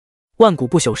万古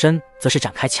不朽身则是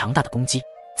展开强大的攻击，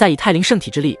再以太灵圣体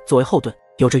之力作为后盾，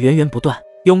有着源源不断、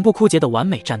永不枯竭的完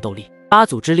美战斗力。八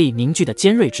组之力凝聚的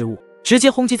尖锐之物，直接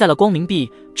轰击在了光明壁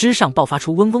之上，爆发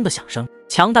出嗡嗡的响声。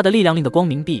强大的力量令的光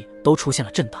明壁都出现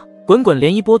了震荡，滚滚涟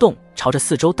漪波动，朝着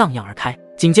四周荡漾而开。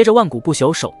紧接着，万古不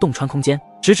朽手洞穿空间，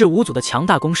直至五组的强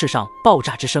大攻势上，爆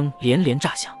炸之声连连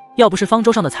炸响。要不是方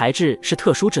舟上的材质是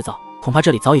特殊制造，恐怕这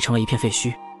里早已成了一片废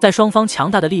墟。在双方强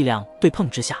大的力量对碰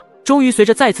之下，终于随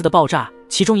着再次的爆炸，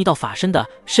其中一道法身的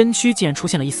身躯竟然出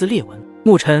现了一丝裂纹。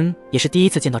牧尘也是第一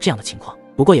次见到这样的情况，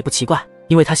不过也不奇怪，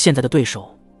因为他现在的对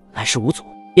手乃是五组。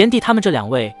炎帝他们这两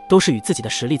位都是与自己的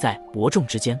实力在伯仲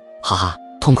之间，哈哈，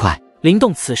痛快！灵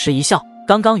动此时一笑，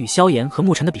刚刚与萧炎和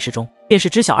牧尘的比试中，便是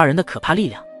知晓二人的可怕力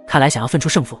量。看来想要分出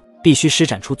胜负，必须施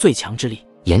展出最强之力。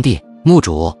炎帝、牧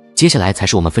主，接下来才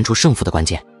是我们分出胜负的关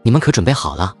键，你们可准备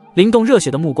好了？灵动热血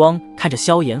的目光看着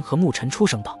萧炎和牧尘，出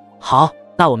声道：“好，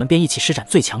那我们便一起施展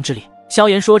最强之力。”萧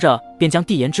炎说着，便将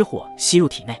地炎之火吸入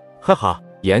体内。哈哈，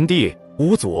炎帝、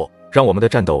五组，让我们的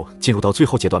战斗进入到最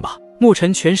后阶段吧。牧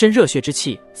尘全身热血之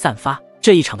气散发，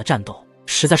这一场的战斗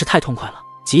实在是太痛快了，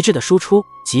极致的输出，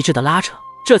极致的拉扯，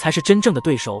这才是真正的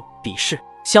对手比试。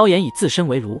萧炎以自身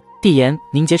为炉，地炎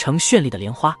凝结成绚丽的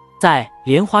莲花，在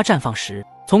莲花绽放时，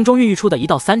从中孕育出的一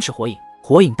道3尺火影，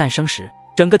火影诞生时，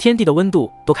整个天地的温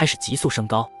度都开始急速升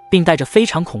高，并带着非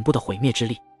常恐怖的毁灭之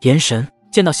力。炎神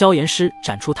见到萧炎施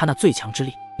展出他那最强之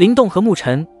力，灵动和牧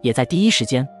尘也在第一时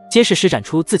间皆是施展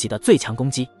出自己的最强攻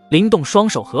击。灵动双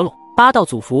手合拢，8道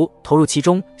祖符投入其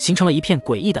中，形成了一片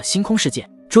诡异的星空世界，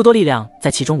诸多力量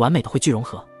在其中完美的汇聚融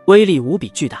合，威力无比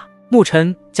巨大。牧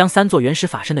尘将3座原始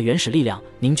法身的原始力量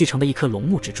凝聚成的一颗龙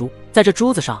目之珠，在这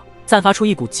珠子上散发出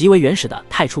一股极为原始的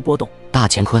太初波动。大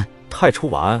乾坤，太初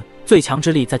晚安！最强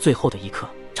之力在最后的一刻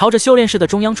朝着修炼室的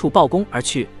中央处暴攻而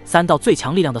去，3道最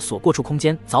强力量的所过处空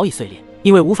间早已碎裂，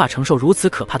因为无法承受如此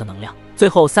可怕的能量。最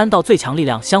后3道最强力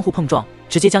量相互碰撞，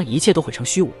直接将一切都毁成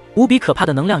虚无。无比可怕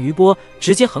的能量余波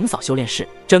直接横扫修炼室，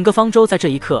整个方舟在这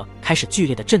一刻开始剧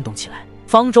烈的震动起来，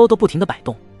方舟都不停的摆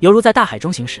动，犹如在大海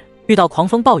中行驶，遇到狂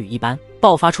风暴雨一般，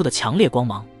爆发出的强烈光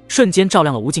芒瞬间照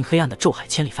亮了无尽黑暗的宙海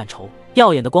千里范畴，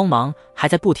耀眼的光芒还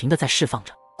在不停的在释放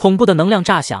着，恐怖的能量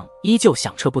炸响依旧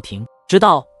响彻不停，直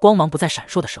到光芒不再闪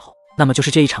烁的时候，那么就是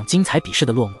这一场精彩比试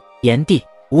的落幕。炎帝、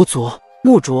五组、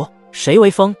牧主，谁为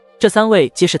锋？这3位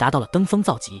皆是达到了登峰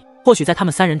造极，或许在他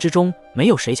们3人之中，没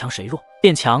有谁强谁弱，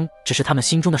变强只是他们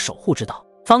心中的守护之道。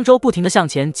方舟不停地向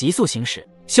前急速行驶，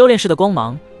修炼室的光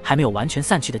芒还没有完全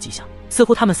散去的迹象，似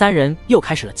乎他们3人又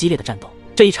开始了激烈的战斗。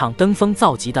这一场登峰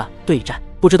造极的对战，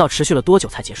不知道持续了多久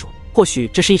才结束。或许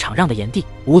这是一场让的炎帝、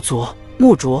五组、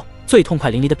牧主最痛快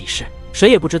淋漓的比试，谁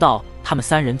也不知道他们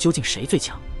3人究竟谁最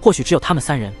强，或许只有他们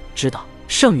3人知道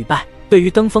胜与败。对于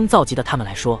登峰造极的他们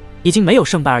来说，已经没有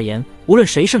胜败而言，无论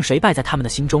谁胜谁败，在他们的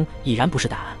心中已然不是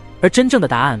答案，而真正的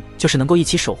答案就是能够一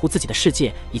起守护自己的世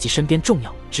界以及身边重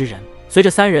要之人。随着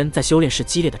3人在修炼室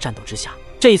激烈的战斗之下，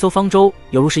这一艘方舟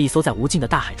犹如是一艘在无尽的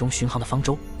大海中巡航的方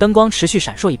舟，灯光持续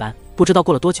闪烁一般。不知道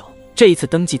过了多久，这一次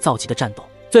登记造极的战斗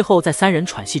最后在3人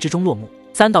喘息之中落幕。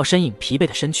3道身影疲惫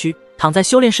的身躯躺在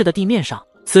修炼室的地面上，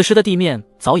此时的地面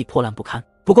早已破烂不堪，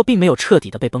不过并没有彻底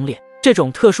的被崩裂。这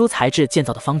种特殊材质建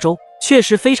造的方舟确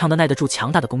实非常的耐得住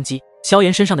强大的攻击。萧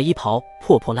炎身上的衣袍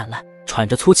破破烂烂，喘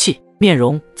着粗气，面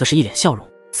容则是一脸笑容，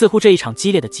似乎这一场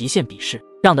激烈的极限比试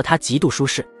让得他极度舒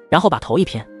适。然后把头一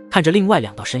偏，看着另外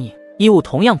2道身影，衣物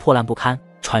同样破烂不堪，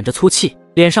喘着粗气，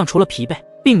脸上除了疲惫，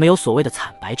并没有所谓的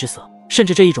惨白之色，甚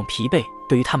至这一种疲惫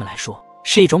对于他们来说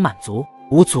是一种满足。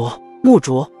五组、牧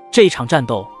主，这一场战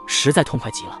斗实在痛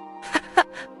快极了。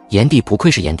炎帝不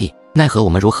愧是炎帝，奈何我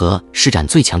们如何施展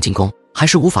最强进攻，还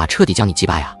是无法彻底将你击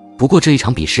败啊。不过这一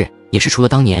场比试也是除了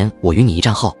当年我与你一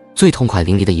战后最痛快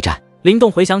淋漓的一战。灵动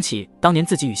回想起当年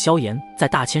自己与萧炎在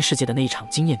大千世界的那一场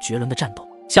惊艳绝伦的战斗，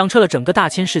响彻了整个大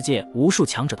千世界无数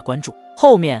强者的关注，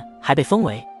后面还被封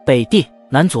为北帝、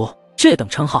南族这等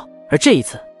称号。而这一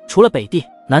次，除了北帝、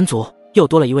南族，又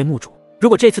多了一位牧主。如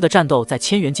果这次的战斗在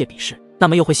千元界比试，那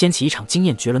么又会掀起一场惊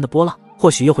艳绝伦的波浪，或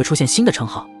许又会出现新的称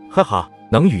号。哈哈，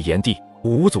能与炎帝、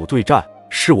五组对战，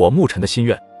是我牧尘的心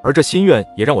愿，而这心愿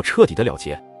也让我彻底的了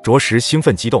结，着实兴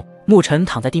奋激动。牧尘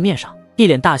躺在地面上，一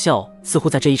脸大笑，似乎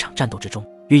在这一场战斗之中，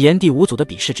与炎帝、五组的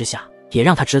比试之下，也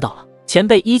让他知道了前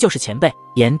辈依旧是前辈，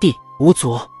炎帝、五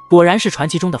组果然是传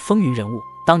奇中的风云人物，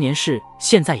当年是，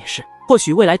现在也是，或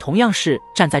许未来同样是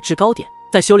站在制高点。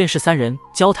在修炼室3人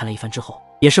交谈了一番之后，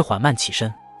也是缓慢起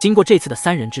身。经过这次的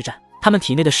3人之战，他们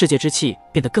体内的世界之气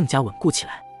变得更加稳固起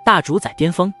来。大主宰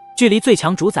巅峰，距离最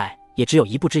强主宰也只有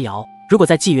一步之遥。如果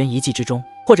在纪元遗迹之中，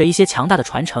或者一些强大的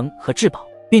传承和至宝，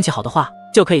运气好的话，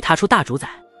就可以踏出大主宰，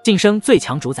晋升最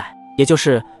强主宰，也就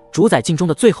是主宰境中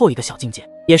的最后一个小境界，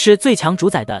也是最强主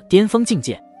宰的巅峰境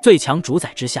界。最强主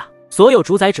宰之下，所有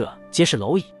主宰者皆是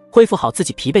蝼蚁。恢复好自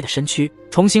己疲惫的身躯，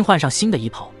重新换上新的衣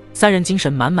袍，三人精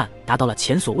神满满，达到了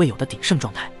前所未有的鼎盛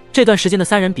状态。这段时间的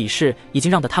三人比试已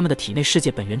经让得他们的体内世界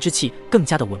本源之气更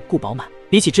加的稳固饱满，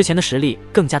比起之前的实力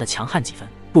更加的强悍几分。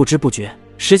不知不觉，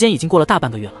时间已经过了大半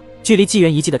个月了，距离纪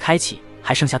元遗迹的开启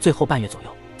还剩下最后半月左右。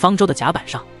方舟的甲板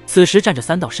上，此时站着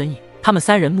三道身影，他们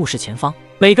三人目视前方，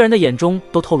每个人的眼中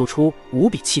都透露出无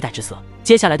比期待之色。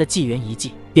接下来的纪元遗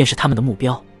迹便是他们的目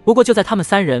标。不过就在他们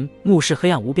三人目视黑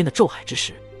暗无边的宙海之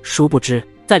时，殊不知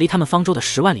在离他们方舟的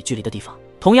10万里距离的地方，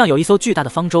同样有一艘巨大的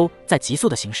方舟在急速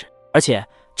的行驶，而且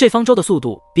这方舟的速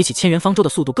度比起千元方舟的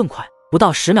速度更快，不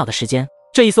到10秒的时间，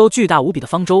这一艘巨大无比的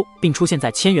方舟并出现在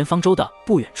千元方舟的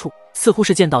不远处，似乎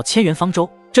是见到千元方舟，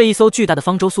这一艘巨大的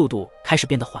方舟速度开始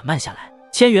变得缓慢下来。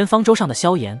千元方舟上的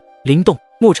萧炎、灵动、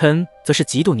沐尘则是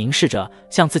极度凝视着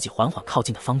向自己缓缓靠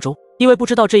近的方舟，因为不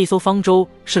知道这一艘方舟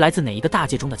是来自哪一个大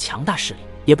界中的强大势力，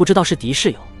也不知道是敌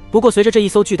是友。不过随着这一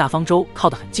艘巨大方舟靠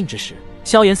得很近之时，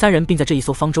萧炎三人并在这一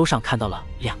艘方舟上看到了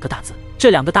2个大字，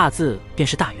这2个大字便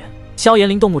是大元。萧炎、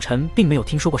灵动、沐尘并没有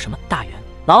听说过什么大元。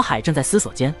老海正在思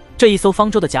索间，这一艘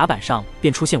方舟的甲板上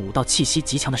便出现5道气息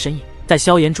极强的身影，在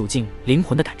萧炎主境灵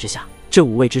魂的感知下，这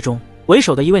5位之中为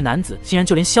首的一位男子竟然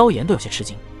就连萧炎都有些吃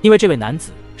惊，因为这位男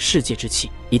子世界之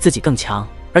气比自己更强，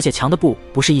而且强的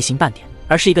不是一星半点，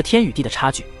而是一个天与地的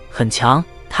差距，很强，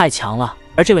太强了。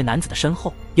而这位男子的身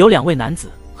后有2位男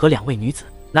子和2位女子，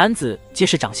男子皆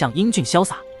是长相英俊潇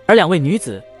洒，而2位女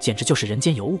子简直就是人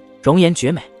间尤物，容颜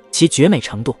绝美，其绝美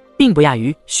程度并不亚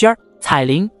于轩儿、彩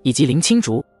铃以及林青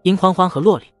竹、殷欢欢和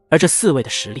洛丽。而这4位的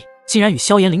实力竟然与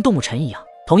萧炎、灵动、沐尘一样，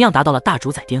同样达到了大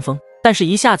主宰巅峰，但是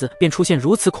一下子便出现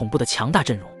如此恐怖的强大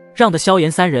阵容，让得萧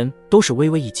炎三人都是微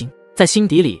微一惊，在心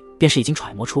底里便是已经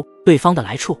揣摩出对方的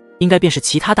来处，应该便是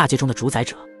其他大界中的主宰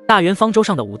者。大元方舟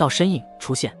上的5道身影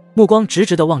出现，目光直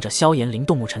直地望着萧炎、灵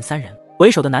动、沐尘三人。为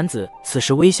首的男子此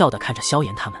时微笑地看着萧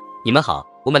炎他们。你们好，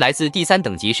我们来自第3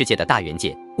等级世界的大元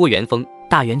界，郭元峰。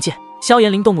大元界，萧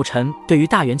炎、灵动、沐尘对于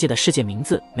大元界的世界名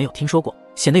字没有听说过，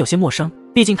显得有些陌生，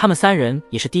毕竟他们三人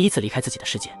也是第一次离开自己的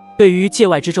世界，对于界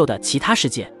外之宙的其他世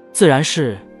界自然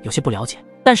是有些不了解。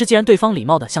但是既然对方礼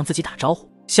貌地向自己打招呼，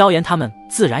萧炎他们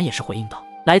自然也是回应道：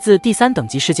来自第3等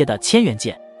级世界的千元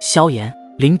界，萧炎、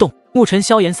灵动、沐尘、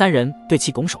萧炎三人对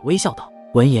其拱手微笑道。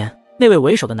闻言，那位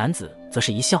为首的男子则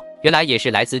是一笑，原来也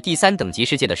是来自第3等级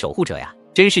世界的守护者呀，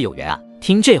真是有缘啊。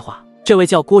听这话，这位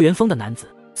叫郭元峰的男子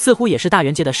似乎也是大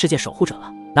元界的世界守护者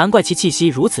了，难怪其气息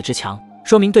如此之强，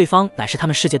说明对方乃是他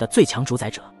们世界的最强主宰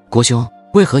者。郭兄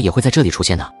为何也会在这里出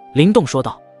现呢？灵动说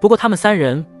道。不过他们三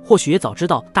人或许也早知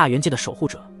道大元界的守护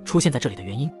者出现在这里的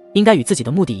原因，应该与自己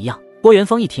的目的一样。郭元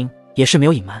峰一听也是没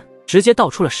有隐瞒，直接道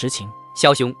出了实情。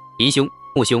萧兄、林兄、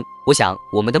沐兄，我想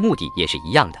我们的目的也是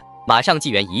一样的，马上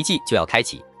纪元遗迹就要开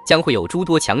启，将会有诸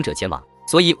多强者前往，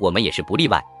所以我们也是不例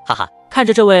外，哈哈。看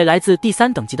着这位来自第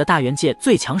3等级的大元界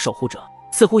最强守护者，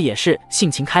似乎也是性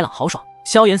情开朗豪爽，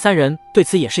萧炎三人对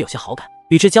此也是有些好感，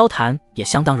与之交谈也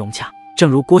相当融洽。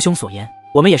正如郭兄所言，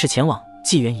我们也是前往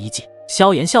纪元遗迹。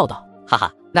萧炎笑道：哈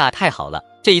哈，那太好了，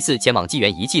这一次前往纪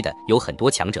元遗迹的有很多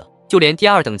强者，就连第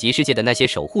2等级世界的那些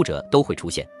守护者都会出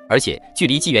现，而且距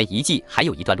离纪元遗迹还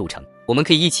有一段路程，我们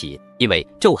可以一起，因为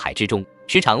宙海之中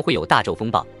时常会有大宙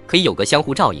风暴，可以有个相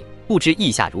互照应，不知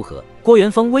意下如何？郭元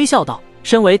峰微笑道。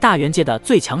身为大元界的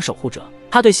最强守护者，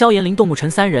他对萧炎、灵动、沐尘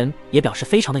三人也表示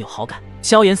非常的有好感。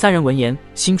萧炎三人闻言，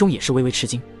心中也是微微吃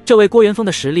惊，这位郭元峰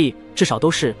的实力至少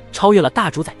都是超越了大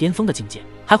主宰巅峰的境界，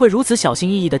还会如此小心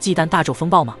翼翼地忌惮大宙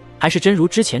风暴吗？还是真如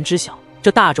之前知晓，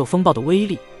这大宙风暴的威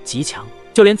力极强，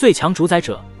就连最强主宰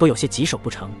者都有些棘手不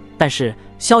成？但是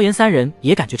萧炎三人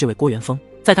也感觉这位郭元峰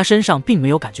在他身上并没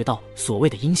有感觉到所谓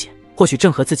的阴险，或许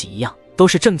正和自己一样，都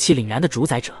是正气凛然的主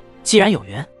宰者。既然有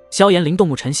缘，萧炎、灵动、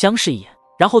沐尘相视一眼，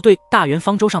然后对大元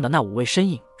方舟上的那5位身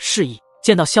影示意。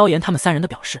见到萧炎他们三人的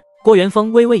表示，郭元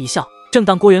峰微微一笑。正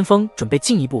当郭元峰准备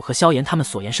进一步和萧炎他们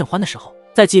所言甚欢的时候，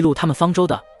在记录他们方舟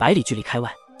的100里距离开外，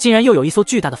竟然又有一艘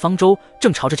巨大的方舟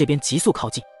正朝着这边急速靠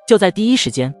近。就在第一时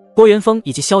间，郭元峰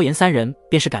以及萧炎三人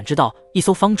便是感知到一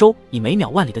艘方舟以每秒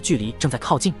万里的距离正在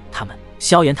靠近他们。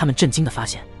萧炎他们震惊地发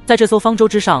现，在这艘方舟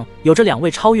之上有着2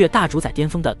位超越大主宰巅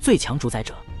峰的最强主宰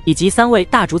者，以及3位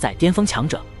大主宰巅峰强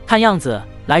者。看样子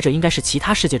来者应该是其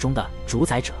他世界中的主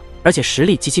宰者，而且实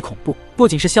力极其恐怖。不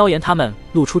仅是萧炎他们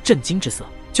露出震惊之色，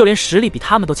就连实力比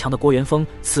他们都强的郭元峰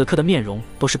此刻的面容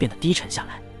都是变得低沉下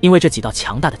来，因为这几道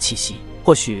强大的气息。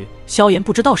或许萧炎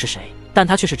不知道是谁，但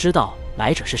他却是知道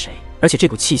来者是谁，而且这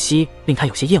股气息令他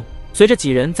有些厌恶。随着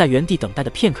几人在原地等待的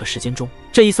片刻时间中，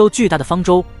这一艘巨大的方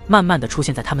舟慢慢的出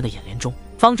现在他们的眼帘中。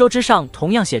方舟之上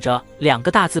同样写着2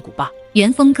个大字古霸。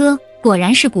元丰哥，果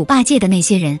然是古霸界的那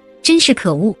些人，真是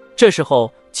可恶。这时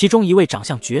候，其中一位长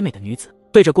相绝美的女子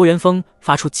对着郭元丰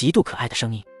发出极度可爱的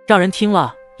声音，让人听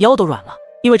了腰都软了，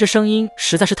因为这声音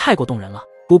实在是太过动人了。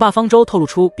古霸方舟透露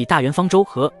出比大元方舟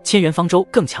和千元方舟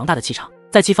更强大的气场，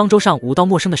在其方舟上5道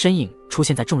陌生的身影出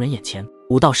现在众人眼前。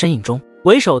5道身影中，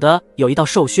为首的有一道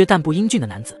瘦削但不英俊的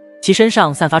男子，其身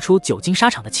上散发出久经沙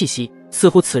场的气息，似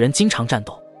乎此人经常战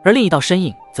斗。而另一道身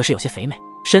影则是有些肥美，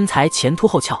身材前凸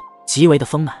后翘，极为的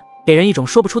丰满，给人一种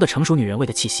说不出的成熟女人味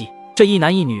的气息。这一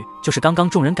男一女就是刚刚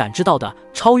众人感知到的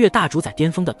超越大主宰巅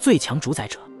峰的最强主宰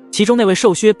者。其中那位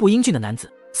瘦削不英俊的男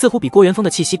子，似乎比郭元丰的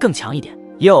气息更强一点。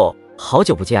哟，好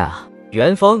久不见啊，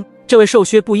元丰。这位瘦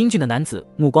削不英俊的男子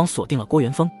目光锁定了郭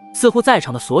元丰，似乎在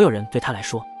场的所有人对他来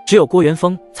说，只有郭元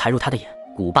丰才入他的眼。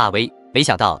古霸威，没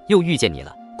想到又遇见你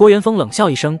了。郭元丰冷笑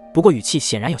一声，不过语气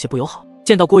显然有些不友好。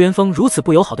见到郭元丰如此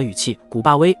不友好的语气，古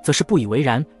霸威则是不以为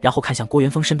然，然后看向郭元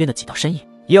丰身边的几道身影。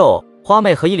哟，花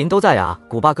妹和依林都在啊，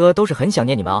古霸哥都是很想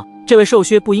念你们啊。这位瘦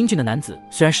削不英俊的男子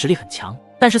虽然实力很强，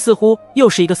但是似乎又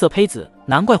是一个色胚子，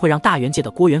难怪会让大元界的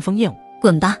郭元丰厌恶。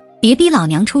滚吧，别逼老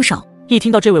娘出手。一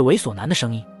听到这位猥琐男的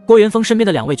声音，郭元丰身边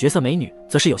的2位绝色美女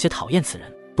则是有些讨厌此人。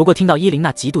不过听到依林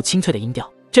那极度清脆的音调，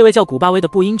这位叫古霸威的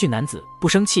不英俊男子不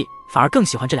生气，反而更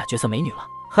喜欢这俩绝色美女了。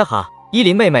哈哈，依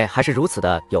林妹妹还是如此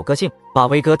的有个性，霸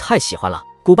威哥太喜欢了。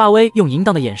古霸威用淫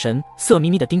荡的眼神色眯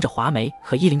眯地盯着华梅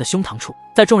和依林的胸膛处，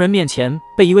在众人面前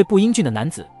被一位不英俊的男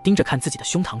子盯着看自己的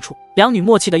胸膛处，两女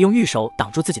默契地用玉手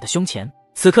挡住自己的胸前。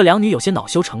此刻两女有些恼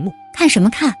羞成怒，看什么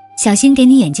看，小心给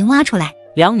你眼睛挖出来。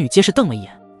两女皆是瞪了一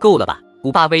眼。够了吧，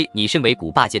古霸威，你身为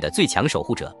古霸界的最强守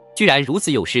护者，居然如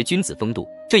此有失君子风度，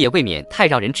这也未免太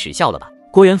让人耻笑了吧。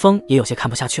郭元丰也有些看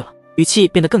不下去了，语气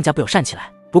变得更加不友善起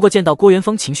来。不过见到郭元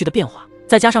丰情绪的变化，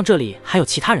再加上这里还有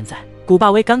其他人在，古霸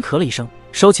威干咳了一声，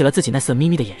收起了自己那色眯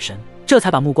眯的眼神，这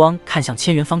才把目光看向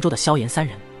千元方舟的萧炎三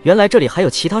人。原来这里还有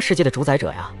其他世界的主宰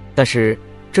者呀，但是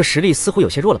这实力似乎有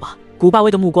些弱了吧。古霸威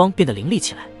的目光变得凌厉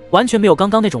起来，完全没有刚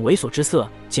刚那种猥琐之色，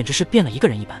简直是变了一个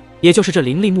人一般。也就是这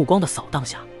凌厉目光的扫荡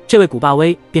下，这位古霸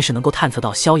威便是能够探测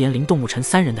到萧炎、林动、沐尘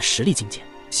三人的实力境界。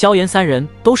萧炎三人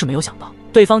都是没有想到，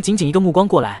对方仅仅一个目光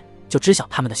过来就知晓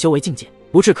他们的修为境界，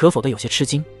不置可否的有些吃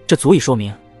惊。这足以说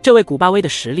明这位古霸威的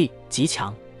实力极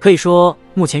强，可以说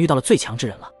目前遇到了最强之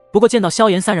人了。不过见到萧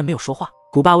炎三人没有说话，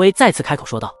古霸威再次开口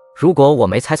说道：如果我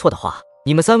没猜错的话，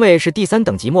你们三位是第3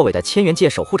等级末尾的千元界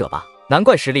守护者吧？难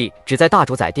怪实力只在大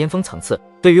主宰巅峰层次，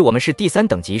对于我们是第3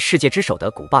等级世界之首的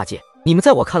古霸界，你们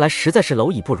在我看来实在是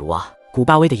蝼蚁不如啊。古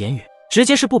霸威的言语直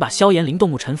接是不把萧炎、林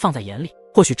动、沐尘放在眼里，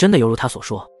或许真的犹如他所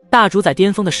说，大主宰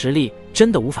巅峰的实力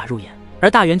真的无法入眼。而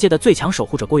大元界的最强守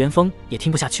护者郭元丰也听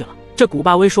不下去了，这古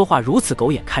霸威说话如此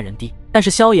狗眼看人低，但是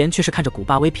萧炎却是看着古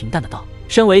霸威平淡的道：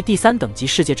身为第3等级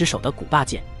世界之首的古霸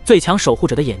界最强守护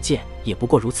者的眼界也不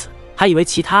过如此，还以为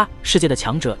其他世界的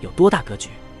强者有多大格局，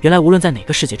原来无论在哪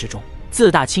个世界之中，自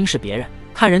大轻视别人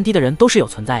看人低的人都是有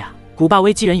存在啊。古霸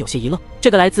威几人有些一愣，这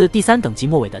个来自第3等级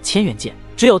末尾的千元界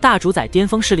只有大主宰巅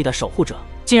峰势力的守护者，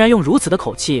竟然用如此的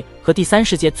口气和第3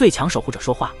世界最强守护者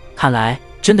说话，看来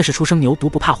真的是初生牛犊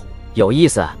不怕虎。有意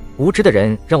思，无知的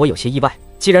人让我有些意外。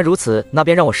既然如此，那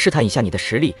便让我试探一下你的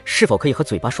实力是否可以和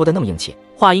嘴巴说的那么硬气。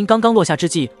话音刚刚落下之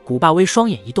际，古霸威双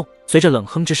眼一动，随着冷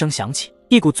哼之声响起，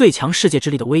一股最强世界之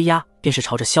力的威压便是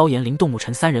朝着萧炎、林动、沐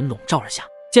尘三人笼罩而下。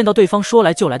见到对方说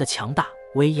来就来的强大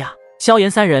威压，萧炎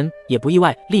三人也不意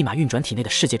外，立马运转体内的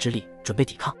世界之力准备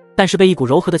抵抗，但是被一股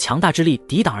柔和的强大之力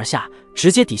抵挡而下，直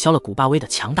接抵消了古霸威的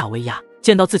强大威压。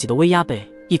见到自己的威压被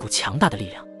一股强大的力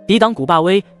量抵挡，古霸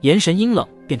威眼神阴冷，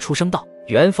便出声道：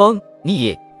元丰，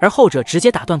你……而后者直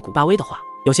接打断古霸威的话，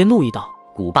有些怒意道：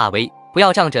古霸威，不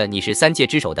要仗着你是3界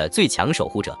之首的最强守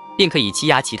护者便可以欺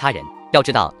压其他人，要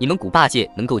知道你们古霸界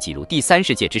能够挤入第3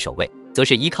世界之首位，则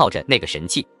是依靠着那个神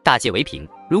器大界为凭。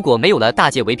如果没有了大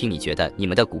界为凭，你觉得你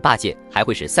们的古霸界还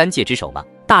会是3界之首吗？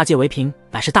大界为凭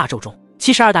乃是大宙中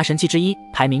72大神器之一，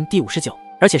排名第59，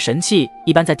而且神器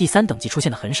一般在第3等级出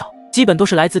现的很少，基本都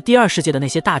是来自第2世界的那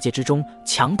些大界之中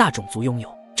强大种族拥有，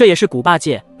这也是古霸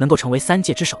界能够成为3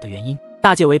界之首的原因。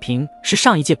大界为凭是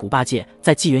上一届古霸界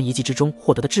在纪元遗迹之中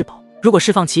获得的至宝，如果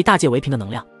释放其大界为凭的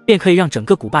能量，便可以让整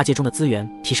个古霸界中的资源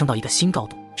提升到一个新高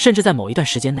度，甚至在某一段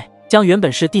时间内将原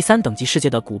本是第3等级世界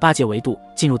的古霸界维度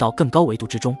进入到更高维度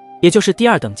之中，也就是第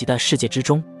2等级的世界之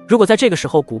中。如果在这个时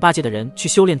候古霸界的人去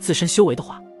修炼自身修为的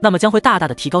话，那么将会大大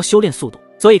的提高修炼速度。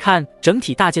所以看整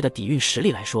体大界的底蕴实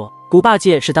力来说，古霸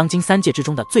界是当今3界之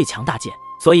中的最强大界，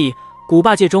所以古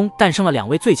霸界中诞生了2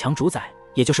位最强主宰，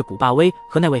也就是古霸威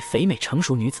和那位肥美成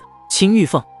熟女子青玉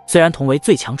凤。虽然同为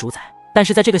最强主宰，但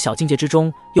是在这个小境界之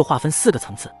中又划分4个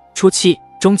层次：初期、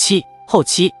中期、后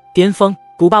期、巅峰。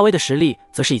古巴威的实力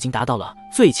则是已经达到了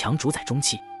最强主宰中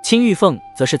期，青玉凤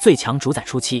则是最强主宰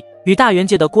初期，与大元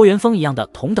界的郭元峰一样的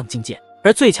同等境界。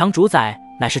而最强主宰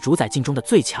乃是主宰境中的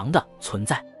最强的存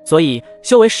在，所以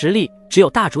修为实力只有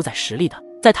大主宰实力的，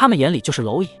在他们眼里就是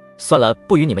蝼蚁。算了，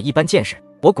不与你们一般见识。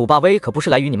我古巴威可不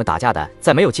是来与你们打架的，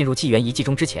在没有进入纪元遗迹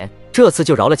中之前，这次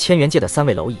就饶了千元界的3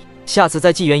位蝼蚁。下次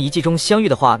在纪元遗迹中相遇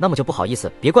的话，那么就不好意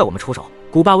思，别怪我们出手。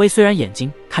古巴威虽然眼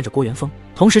睛看着郭元峰，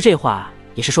同时这话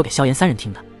也是说给萧炎3人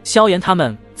听的。萧炎他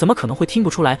们怎么可能会听不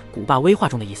出来古巴威话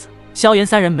中的意思？萧炎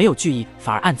3人没有惧意，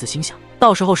反而暗自心想，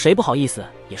到时候谁不好意思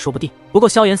也说不定。不过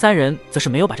萧炎3人则是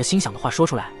没有把这心想的话说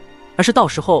出来，而是到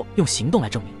时候用行动来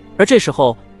证明。而这时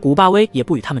候古巴威也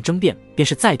不与他们争辩，便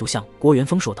是再度向郭元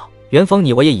峰说道：元峰，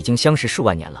你我也已经相识数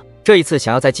万年了，这一次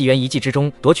想要在纪元遗迹之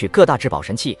中夺取各大至宝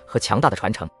神器和强大的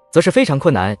传承，则是非常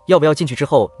困难。要不要进去之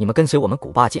后你们跟随我们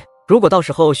古霸界？如果到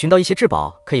时候寻到一些至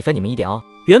宝，可以分你们一点哦。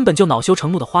原本就恼羞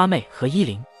成怒的花妹和依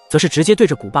琳，则是直接对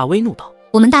着古巴威怒道：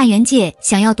我们大元界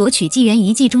想要夺取纪元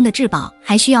遗迹中的至宝，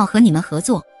还需要和你们合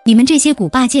作。你们这些古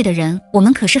霸界的人，我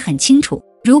们可是很清楚，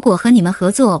如果和你们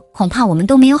合作，恐怕我们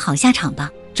都没有好下场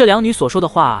吧。这两女所说的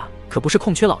话可不是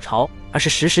空缺老巢，而是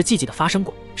实实际际的发生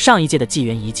过。上一届的纪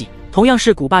元遗迹，同样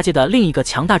是古霸界的另一个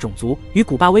强大种族与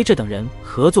古巴威这等人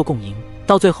合作共赢，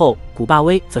到最后古巴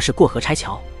威则是过河拆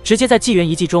桥，直接在纪元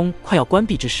遗迹中快要关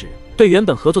闭之时，对原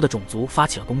本合作的种族发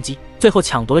起了攻击，最后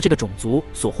抢夺了这个种族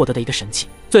所获得的一个神器，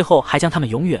最后还将他们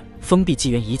永远封闭纪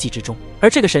元遗迹之中。而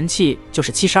这个神器就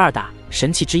是72大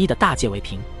神器之一的大界为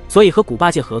凭，所以和古巴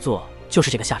界合作就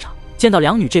是这个下场。见到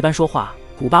两女这般说话，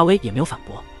古巴威也没有反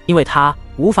驳，因为他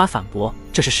无法反驳，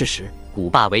这是事实。古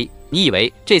巴威，你以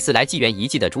为这次来纪元遗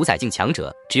迹的主宰境强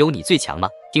者只有你最强吗？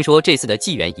听说这次的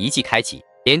纪元遗迹开启，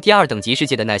连第2等级世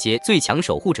界的那些最强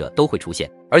守护者都会出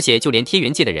现，而且就连天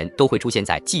元界的人都会出现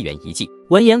在纪元遗迹。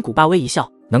闻言，古巴威一笑，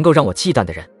能够让我忌惮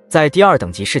的人，在第2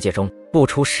等级世界中不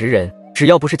出10人，只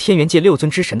要不是天元界6尊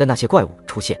之神的那些怪物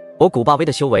出现，我古巴威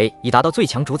的修为已达到最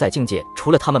强主宰境界，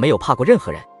除了他们没有怕过任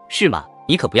何人。是吗？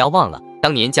你可不要忘了，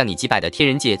当年将你击败的天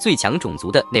人界最强种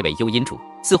族的那位幽阴主，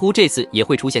似乎这次也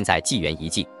会出现在纪元遗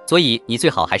迹，所以你最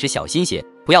好还是小心些，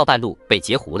不要半路被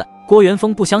截胡了。郭元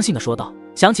峰不相信地说道，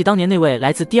想起当年那位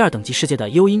来自第2等级世界的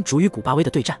幽阴主与古巴威的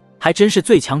对战，还真是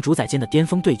最强主宰间的巅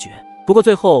峰对决。不过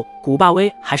最后古巴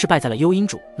威还是败在了幽阴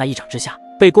主那一掌之下，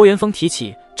被郭元峰提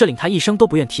起这令他一生都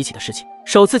不愿提起的事情。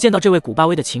首次见到这位古巴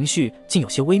威的情绪竟有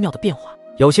些微妙的变化，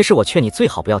有些事我劝你最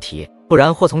好不要提，不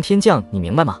然祸从天降，你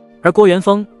明白吗？而郭元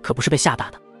峰可不是被吓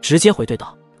大的，直接回对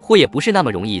道：祸也不是那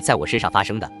么容易在我身上发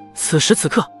生的。此时此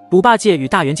刻，古霸界与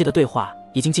大元界的对话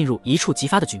已经进入一触即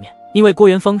发的局面，因为郭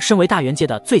元峰身为大元界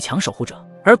的最强守护者，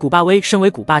而古巴威身为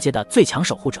古霸界的最强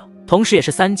守护者，同时也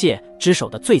是3界之首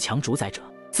的最强主宰者，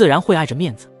自然会碍着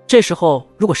面子。这时候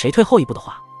如果谁退后一步的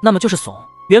话，那么就是怂。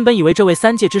原本以为这位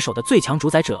3界之首的最强主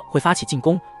宰者会发起进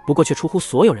攻，不过却出乎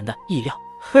所有人的意料。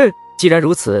哼，既然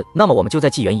如此，那么我们就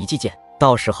在纪元遗迹见，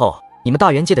到时候你们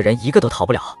大元界的人一个都逃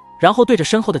不了。然后对着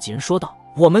身后的几人说道：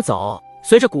我们走。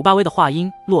随着古巴威的话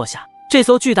音落下，这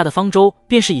艘巨大的方舟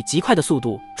便是以极快的速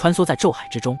度穿梭在宙海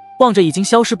之中。望着已经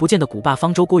消失不见的古霸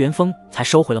方舟，郭元峰才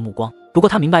收回了目光。不过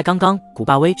他明白，刚刚古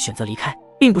巴威选择离开，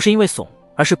并不是因为怂，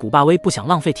而是古巴威不想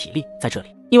浪费体力在这里，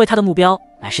因为他的目标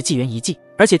乃是纪元遗迹，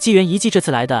而且纪元遗迹这次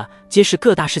来的皆是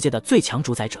各大世界的最强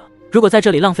主宰者。如果在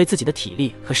这里浪费自己的体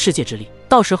力和世界之力，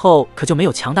到时候可就没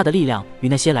有强大的力量与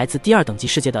那些来自第2等级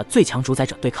世界的最强主宰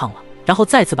者对抗了。然后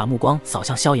再次把目光扫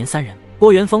向萧炎3人，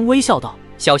郭元峰微笑道：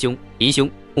萧兄、林兄、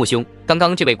木兄，刚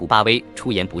刚这位古巴威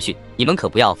出言不逊，你们可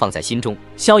不要放在心中。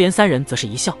萧炎3人则是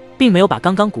一笑，并没有把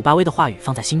刚刚古巴威的话语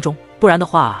放在心中，不然的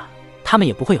话他们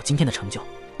也不会有今天的成就。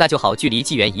那就好，距离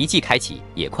纪元遗迹开启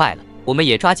也快了，我们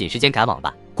也抓紧时间赶往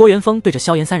吧。郭元峰对着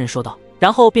萧炎3人说道，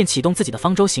然后便启动自己的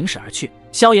方舟行驶而去。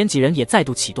萧炎几人也再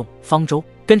度启动方舟，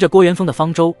跟着郭元峰的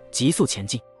方舟急速前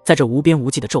进。在这无边无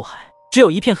际的宙海，只有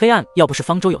一片黑暗，要不是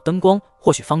方舟有灯光，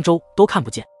或许方舟都看不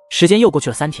见。时间又过去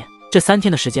了3天，这3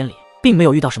天的时间里并没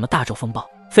有遇到什么大宙风暴，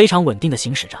非常稳定的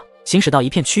行驶着。行驶到一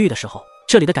片区域的时候，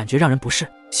这里的感觉让人不适，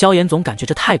萧炎总感觉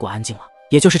这太过安静了，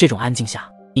也就是这种安静下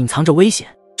隐藏着危险。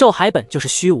宙海本就是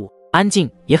虚无，安静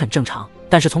也很正常，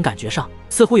但是从感觉上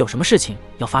似乎有什么事情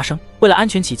要发生。为了安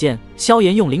全起见，萧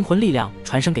炎用灵魂力量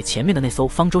传声给前面的那艘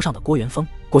方舟上的郭元峰：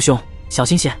郭兄，小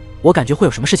心些，我感觉会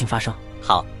有什么事情发生。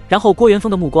好。然后郭元峰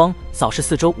的目光扫视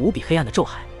四周无比黑暗的宙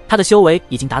海，他的修为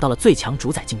已经达到了最强主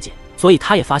宰境界，所以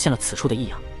他也发现了此处的异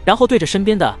样，然后对着身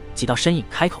边的几道身影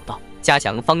开口道：加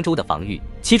强方舟的防御。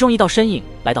其中一道身影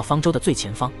来到方舟的最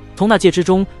前方，从那戒之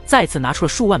中再次拿出了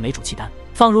数万枚主气丹，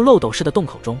放入漏斗式的洞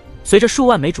口中。随着数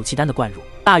万枚主气丹的灌入，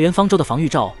大元方舟的防御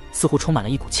罩似乎充满了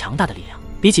一股强大的力量，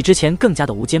比起之前更加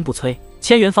的无坚不摧。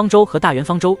千元方舟和大元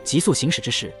方舟急速行驶之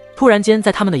时，突然间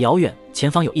在他们的遥远前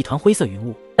方有一团灰色云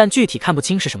雾，但具体看不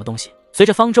清是什么东西。随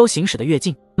着方舟行驶的越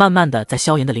近，慢慢的在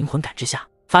萧炎的灵魂感知下，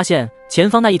发现前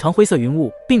方那一团灰色云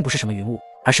雾并不是什么云雾，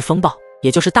而是风暴，也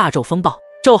就是大宙风暴。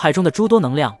宙海中的诸多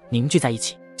能量凝聚在一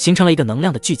起，形成了一个能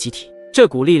量的聚集体。这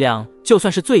股力量就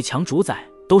算是最强主宰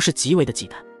都是极为的忌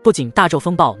惮。不仅大宙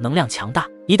风暴能量强大，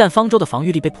一旦方舟的防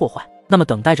御力被破坏，那么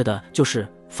等待着的就是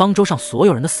方舟上所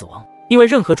有人的死亡。因为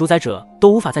任何主宰者都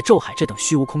无法在宙海这等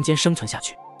虚无空间生存下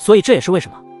去，所以这也是为什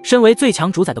么身为最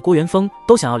强主宰的郭元峰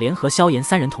都想要联合萧炎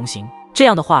三人同行，这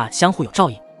样的话相互有照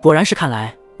应。果然是看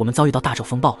来我们遭遇到大宙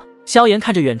风暴了。萧炎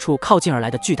看着远处靠近而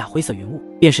来的巨大灰色云雾，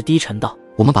便是低沉道：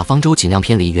我们把方舟尽量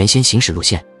偏离原先行驶路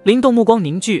线。灵动目光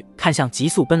凝聚，看向急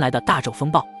速奔来的大宙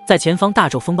风暴。在前方大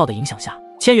宙风暴的影响下，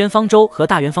千元方舟和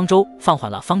大元方舟放缓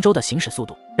了方舟的行驶速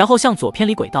度，然后向左偏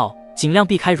离轨道，尽量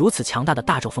避开如此强大的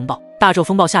大宙风暴。大宙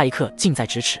风暴下一刻近在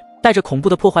咫尺，带着恐怖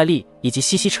的破坏力以及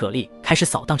吸扯力，开始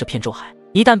扫荡这片宙海。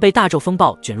一旦被大宙风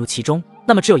暴卷入其中，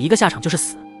那么只有一个下场，就是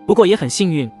死。不过也很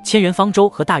幸运，千元方舟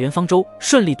和大元方舟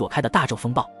顺利躲开的大宙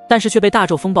风暴，但是却被大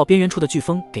宙风暴边缘处的飓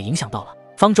风给影响到了。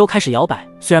方舟开始摇摆，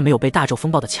虽然没有被大宙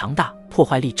风暴的强大破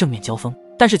坏力正面交锋，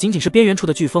但是仅仅是边缘处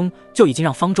的飓风就已经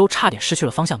让方舟差点失去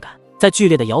了方向感。在剧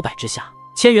烈的摇摆之下，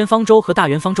千元方舟和大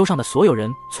元方舟上的所有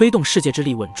人催动世界之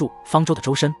力稳住方舟的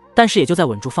周身，但是也就在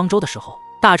稳住方舟的时候，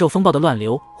大宙风暴的乱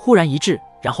流忽然一滞，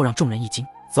然后让众人一惊。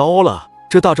糟了，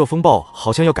这大宙风暴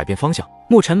好像要改变方向。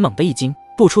牧尘猛地一惊，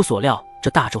不出所料，这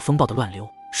大宙风暴的乱流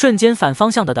瞬间反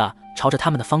方向的朝着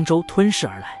他们的方舟吞噬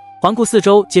而来。环顾四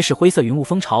周，皆是灰色云雾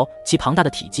蜂巢，其庞大的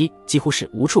体积几乎是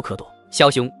无处可躲。萧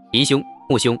兄、离兄、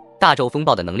木兄，大宙风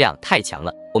暴的能量太强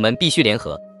了，我们必须联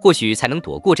合，或许才能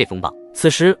躲过这风暴。此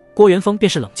时郭元峰便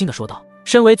是冷静地说道，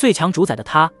身为最强主宰的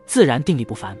他自然定力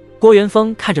不凡。郭元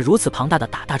峰看着如此庞大的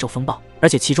大宙风暴，而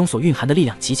且其中所蕴含的力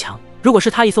量极强，如果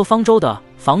是他一艘方舟的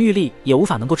防御力也无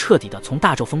法能够彻底的从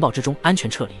大宙风暴之中安全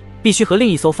撤离，必须和另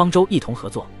一艘方舟一同合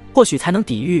作，或许才能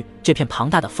抵御这片庞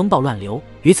大的风暴乱流。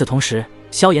与此同时，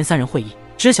萧炎三人会议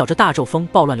知晓着大宙风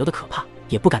暴乱流的可怕，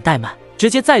也不敢怠慢，直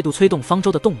接再度催动方舟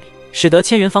的动力，使得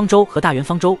千元方舟和大元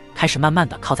方舟开始慢慢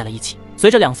的靠在了一起。随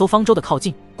着两艘方舟的靠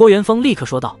近，郭元峰立刻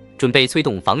说道：准备催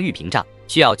动防御屏障，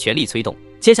需要全力催动。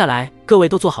接下来各位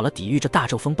都做好了抵御这大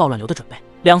宙风暴乱流的准备。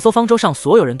两艘方舟上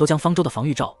所有人都将方舟的防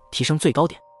御罩提升最高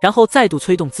点，然后再度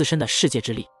催动自身的世界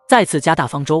之力，再次加大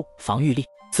方舟防御力。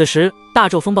此时大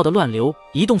宙风暴的乱流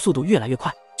移动速度越来越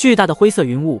快，巨大的灰色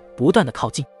云雾不断的靠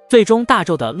近，最终大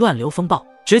宙的乱流风暴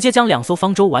直接将两艘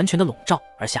方舟完全的笼罩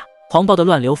而下。狂暴的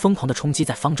乱流疯狂的冲击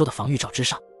在方舟的防御罩之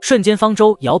上，瞬间方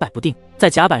舟摇摆不定，在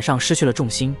甲板上失去了重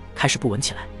心，开始不稳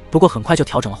起来。不过很快就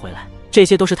调整了回来。这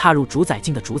些都是踏入主宰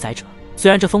境的主宰者，虽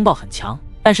然这风暴很强，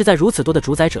但是在如此多的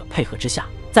主宰者配合之下，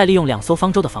再利用两艘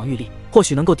方舟的防御力，或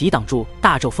许能够抵挡住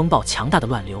大宙风暴强大的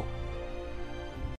乱流。